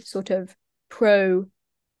emphatically sort of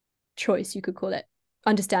pro-choice, you could call it,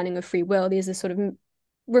 understanding of free will. These are sort of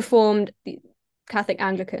Reformed Catholic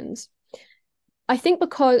Anglicans. I think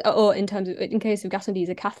because, or in case of Gassendi, he's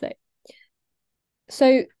a Catholic.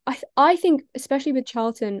 So I think, especially with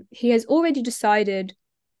Charleton, he has already decided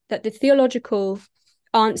that the theological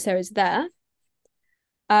answer is there.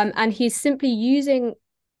 And he's simply using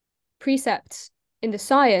precepts in the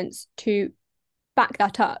science to back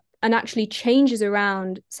that up, and actually changes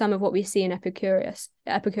around some of what we see in Epicurus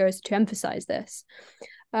to emphasize this.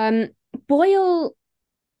 Boyle,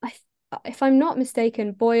 if I'm not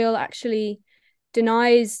mistaken, Boyle actually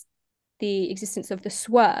denies the existence of the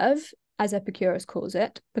swerve, as Epicurus calls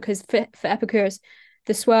it, because for Epicurus,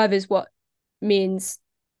 the swerve is what means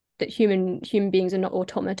that human beings are not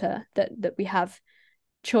automata, that we have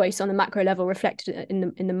choice on the macro level reflected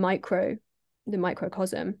in the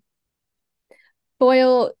microcosm.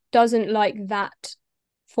 Boyle doesn't like that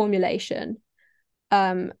formulation,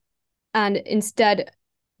 and instead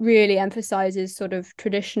really emphasizes sort of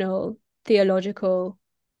traditional theological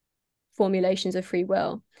formulations of free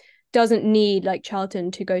will. Doesn't need, like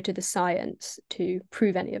Charleton, to go to the science to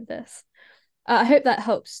prove any of this. I hope that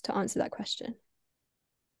helps to answer that question.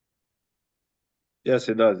 Yes,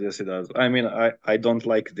 it does. Yes, it does. I mean, I don't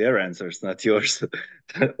like their answers, not yours.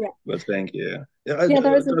 Yeah. But thank you. Yeah,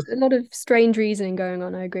 there is a lot of strange reasoning going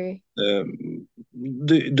on. I agree. Can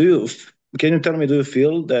you tell me? Do you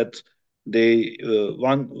feel that they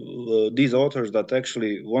these authors that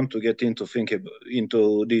actually want to get into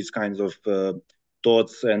into these kinds of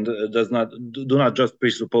thoughts and do not just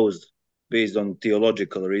presuppose based on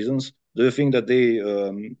theological reasons? Do you think that they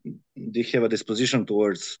have a disposition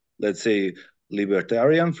towards, let's say,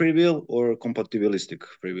 libertarian free will or compatibilistic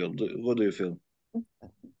free will? What do you feel?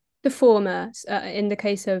 The former, in the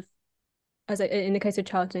case of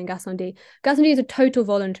Charleton and Gassendi. Gassendi is a total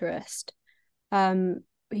voluntarist.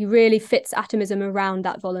 He really fits atomism around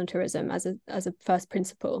that voluntarism as a first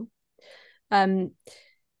principle. Of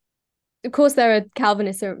course, there are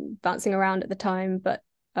Calvinists bouncing around at the time, but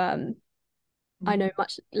I know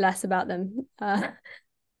much less about them.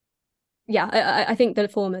 Yeah, I think the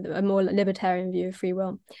former, a more libertarian view of free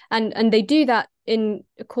will, and they do that in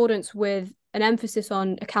accordance with an emphasis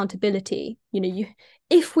on accountability.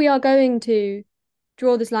 If we are going to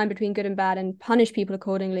draw this line between good and bad and punish people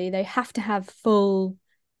accordingly, they have to have full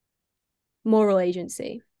moral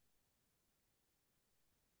agency.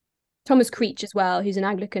 Thomas Creech as well, who's an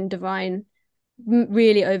Anglican divine,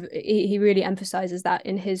 he really emphasizes that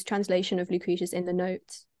in his translation of Lucretius in the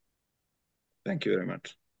notes. Thank you very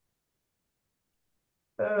much.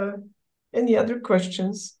 Any other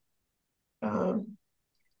questions?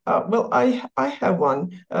 Well, I have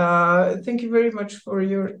one. Thank you very much for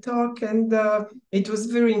your talk, and it was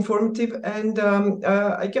very informative. And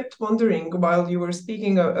I kept wondering while you were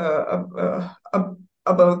speaking about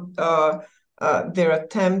their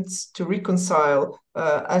attempts to reconcile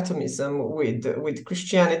atomism with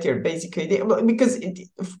Christianity, or basically, because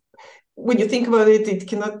when you think about it, it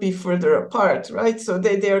cannot be further apart, right? So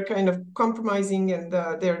they are kind of compromising, and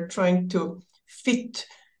they're trying to fit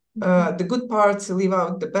the good parts, leave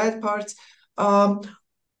out the bad parts. I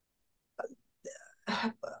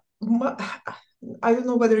don't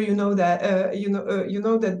know whether you know that, you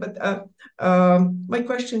know that, but my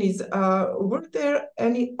question is, were there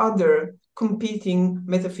any other competing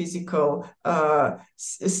metaphysical,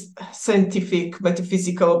 scientific,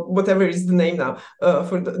 metaphysical, whatever is the name now,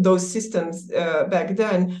 for those systems back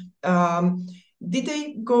then? Did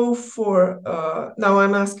they go for, now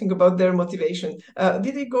I'm asking about their motivation,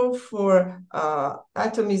 did they go for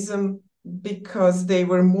atomism because they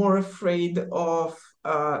were more afraid of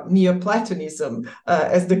Neoplatonism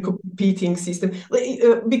as the competing system,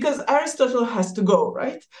 because Aristotle has to go,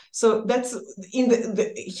 right? So that's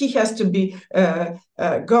he has to be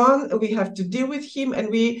gone. We have to deal with him, and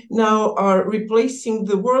we now are replacing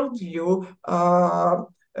the worldview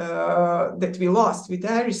that we lost with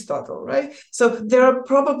Aristotle, right? So there are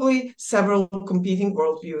probably several competing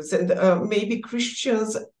worldviews, and maybe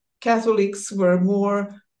Christians, Catholics were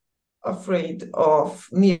more afraid of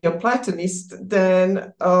Neoplatonists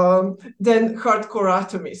than hardcore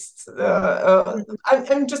atomists.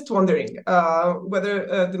 I'm just wondering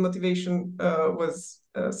whether the motivation was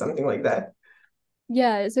something like that.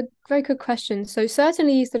 Yeah, it's a very good question. So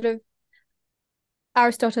certainly sort of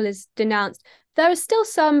Aristotle is denounced. There are still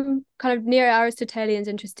some kind of neo-Aristotelians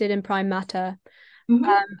interested in prime matter.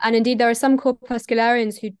 And indeed, there are some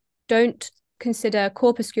corpuscularians who don't consider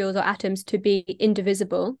corpuscles or atoms to be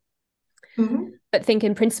indivisible, but think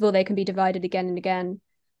in principle they can be divided again and again.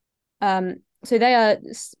 So they are,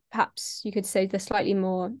 perhaps you could say, the slightly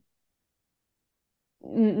more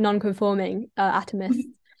non-conforming atomists.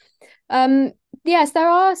 Yes, there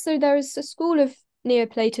are. So there is a school of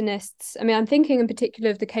Neoplatonists. I mean, I'm thinking in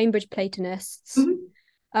particular of the Cambridge Platonists.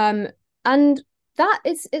 And that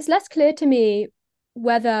it's less clear to me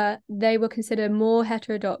whether they were considered more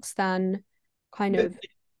heterodox than kind of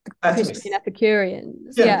Christian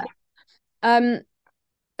Epicureans. Yeah. I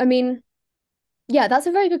mean, yeah, that's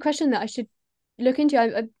a very good question that I should look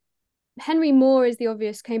into. Henry Moore is the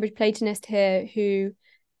obvious Cambridge Platonist here, who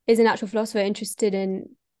is an actual philosopher interested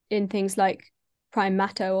in things like prime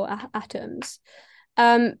matter or atoms.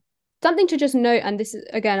 Something to just note, and this is,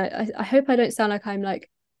 again, I hope I don't sound like I'm like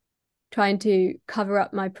trying to cover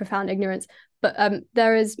up my profound ignorance, but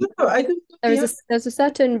there's a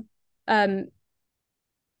certain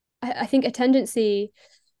I think a tendency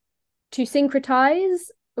to syncretize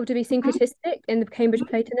or to be syncretistic in the Cambridge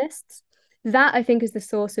Platonists. That, I think, is the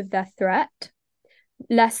source of their threat,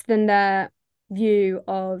 less than their view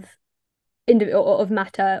of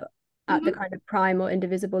matter at the kind of prime or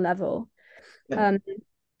indivisible level. But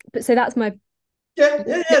so that's my no,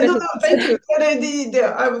 thank you.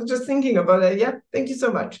 I was just thinking about it. Yeah, thank you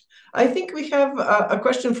so much. I think we have a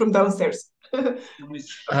question from downstairs.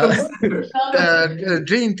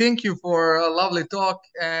 Jane, thank you for a lovely talk,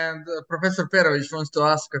 and Professor Perovich wants to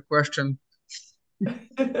ask a question.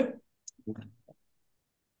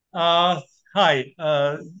 Hi,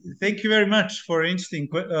 thank you very much for an interesting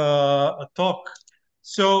talk.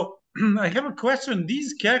 So I have a question.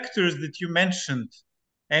 These characters that you mentioned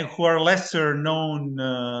and who are lesser known,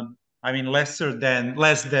 less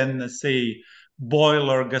than, say, Boyle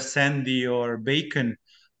or Gassendi or Bacon,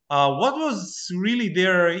 what was really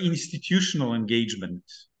their institutional engagement?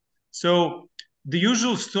 So the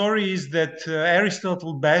usual story is that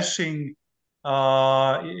Aristotle bashing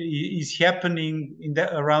is happening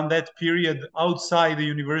around that period outside the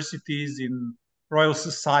universities, in Royal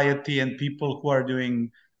Society, and people who are doing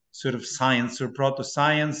sort of science or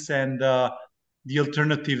proto-science, and the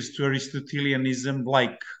alternatives to Aristotelianism,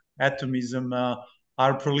 like atomism,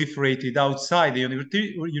 are proliferated outside the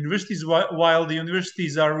universities, while the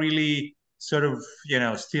universities are really sort of,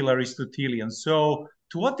 still Aristotelian. So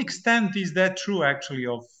to what extent is that true, actually,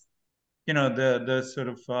 of, the sort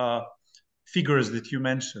of figures that you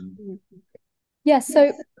mentioned? Yes,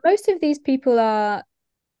 so most of these people are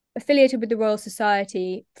affiliated with the Royal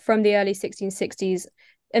Society from the early 1660s.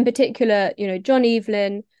 In particular, John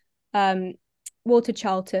Evelyn, Walter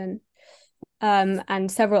Charleton, and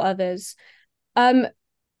several others. The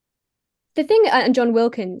thing, and John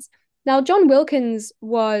Wilkins. Now, John Wilkins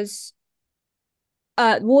was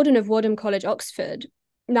warden of Wadham College, Oxford.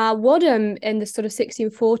 Now, Wadham in the sort of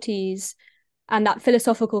 1640s, and that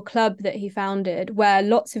philosophical club that he founded, where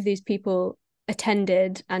lots of these people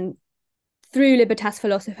attended, and through Libertas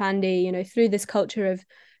Philosophandi, through this culture of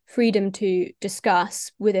freedom to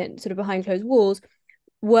discuss within sort of behind closed walls,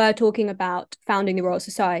 were talking about founding the Royal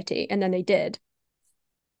Society, and then they did.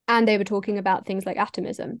 And they were talking about things like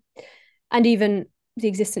atomism, and even the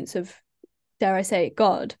existence of, dare I say,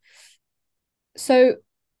 God. So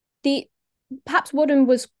perhaps Wadham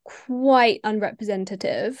was quite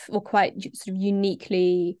unrepresentative, or quite sort of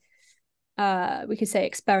uniquely, we could say,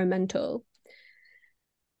 experimental.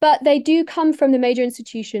 But they do come from the major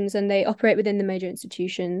institutions, and they operate within the major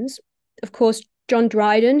institutions. Of course, John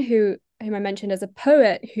Dryden, whom I mentioned as a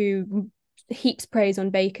poet, who heaps praise on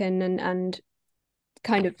Bacon and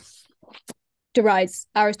kind of derides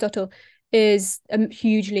Aristotle, is a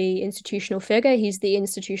hugely institutional figure. He's the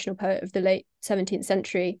institutional poet of the late 17th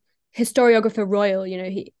century. Historiographer royal,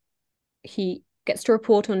 he gets to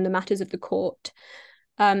report on the matters of the court.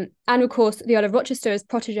 And of course, the Earl of Rochester is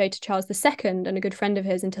protege to Charles II and a good friend of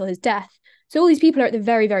his until his death. So all these people are at the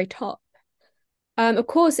very, very top. Of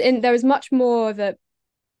course, there is much more of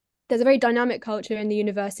there's a very dynamic culture in the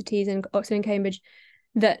universities in Oxford and Cambridge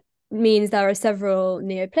that means there are several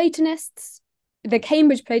Neoplatonists. The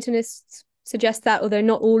Cambridge Platonists suggest that, although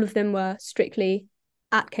not all of them were strictly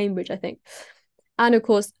at Cambridge, I think. And of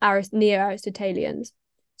course, Neo-Aristotelians.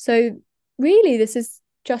 So really, this is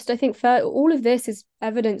just, I think, all of this is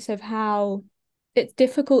evidence of how it's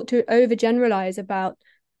difficult to overgeneralize about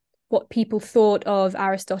what people thought of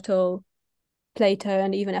Aristotle, Plato,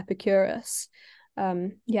 and even Epicurus.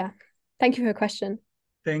 Yeah, thank you for your question.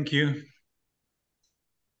 Thank you.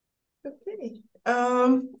 Okay.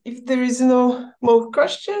 If there is no more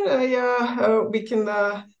question, we can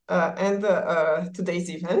end today's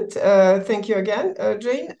event. Thank you again,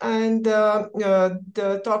 Jane. And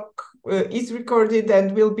the talk is recorded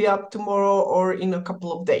and will be up tomorrow or in a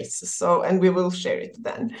couple of days. So, and we will share it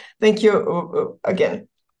then. Thank you again.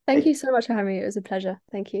 Thank you so much for having me. It was a pleasure.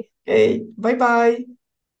 Thank you. Okay. Bye-bye. Thank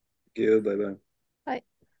you. Bye-bye. Bye.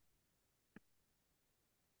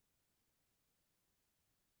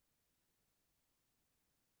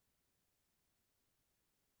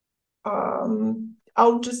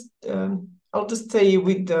 I'll just stay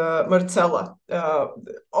with Marcella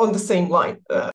on the same line.